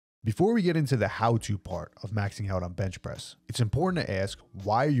Before we get into the how-to part of maxing out on bench press, it's important to ask,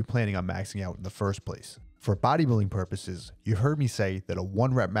 why are you planning on maxing out in the first place? For bodybuilding purposes, you've heard me say that a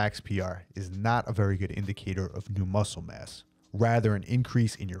 1 rep max PR is not a very good indicator of new muscle mass. Rather, an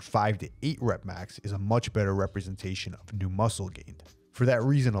increase in your 5 to 8 rep max is a much better representation of new muscle gained. For that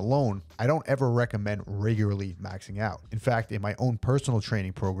reason alone, I don't ever recommend regularly maxing out. In fact, in my own personal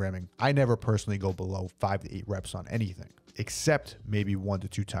training programming, I never personally go below 5 to 8 reps on anything, except maybe 1 to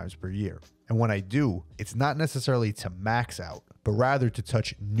 2 times per year. And when I do, it's not necessarily to max out, but rather to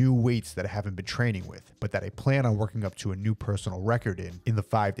touch new weights that I haven't been training with, but that I plan on working up to a new personal record in the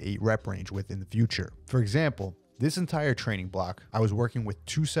 5 to 8 rep range with in the future. For example, this entire training block, I was working with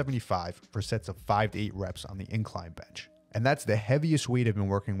 275 for sets of 5 to 8 reps on the incline bench. And that's the heaviest weight I've been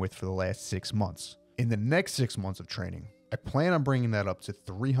working with for the last 6 months. In the next 6 months of training, I plan on bringing that up to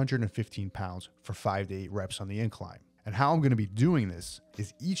 315 pounds for 5 to 8 reps on the incline. And how I'm going to be doing this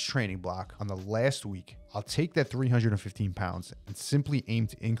is each training block on the last week, I'll take that 315 pounds and simply aim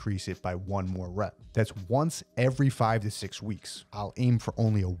to increase it by 1 more rep. That's once every 5 to 6 weeks. I'll aim for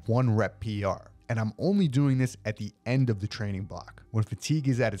only a 1 rep PR. And I'm only doing this at the end of the training block, when fatigue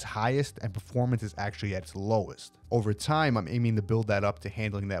is at its highest and performance is actually at its lowest. Over time, I'm aiming to build that up to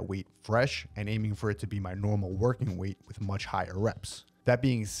handling that weight fresh and aiming for it to be my normal working weight with much higher reps. That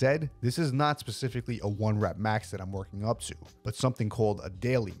being said, this is not specifically a 1 rep max that I'm working up to, but something called a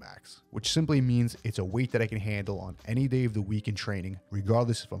daily max, which simply means it's a weight that I can handle on any day of the week in training,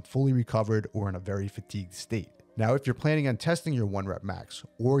 regardless if I'm fully recovered or in a very fatigued state. Now, if you're planning on testing your 1 rep max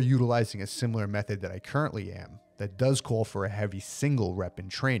or utilizing a similar method that I currently am, that does call for a heavy single rep in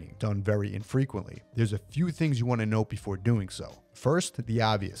training, done very infrequently, there's a few things you want to note before doing so. First, the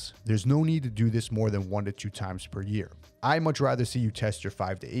obvious. There's no need to do this more than 1 to 2 times per year. I much rather see you test your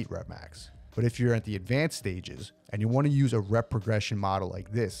 5 to 8 rep max. But if you're at the advanced stages and you want to use a rep progression model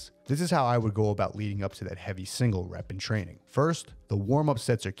like this is how I would go about leading up to that heavy single rep in training. First, the warm-up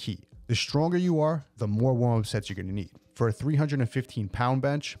sets are key. The stronger you are, the more warm-up sets you're going to need. For a 315 pound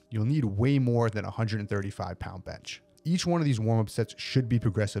bench, you'll need way more than a 135 pound bench. Each one of these warm-up sets should be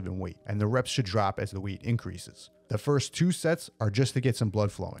progressive in weight, and the reps should drop as the weight increases. The first 2 sets are just to get some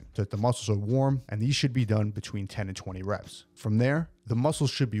blood flowing, so that the muscles are warm, and these should be done between 10 and 20 reps. From there, the muscles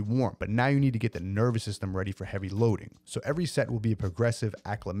should be warm, but now you need to get the nervous system ready for heavy loading. So every set will be a progressive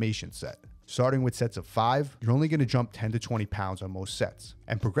acclimation set. Starting with sets of 5, you're only going to jump 10 to 20 pounds on most sets,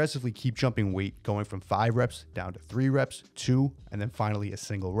 and progressively keep jumping weight, going from 5 reps down to 3 reps, 2, and then finally a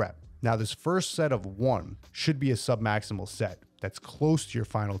single rep. Now, this first set of 1 should be a submaximal set that's close to your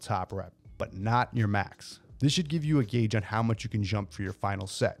final top rep, but not your max. This should give you a gauge on how much you can jump for your final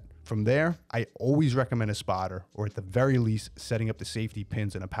set. From there, I always recommend a spotter, or at the very least, setting up the safety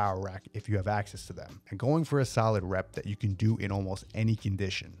pins in a power rack if you have access to them, and going for a solid rep that you can do in almost any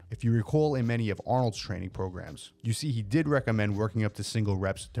condition. If you recall in many of Arnold's training programs, you see he did recommend working up to single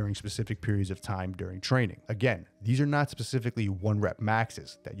reps during specific periods of time during training. Again, these are not specifically 1 rep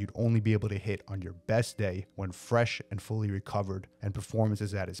maxes that you'd only be able to hit on your best day when fresh and fully recovered and performance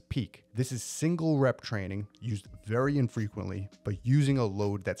is at its peak. This is single rep training used very infrequently, but using a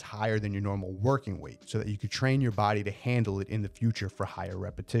load that's higher than your normal working weight so that you could train your body to handle it in the future for higher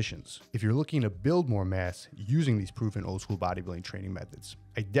repetitions. If you're looking to build more mass using these proven old school bodybuilding training methods,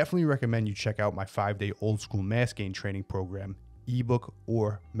 I definitely recommend you check out my 5-day old school mass gain training program, ebook,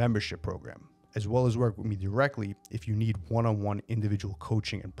 or membership program, as well as work with me directly if you need one-on-one individual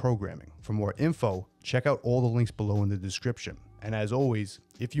coaching and programming. For more info, check out all the links below in the description. And as always,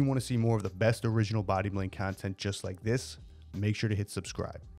 if you want to see more of the best original bodybuilding content just like this, make sure to hit subscribe.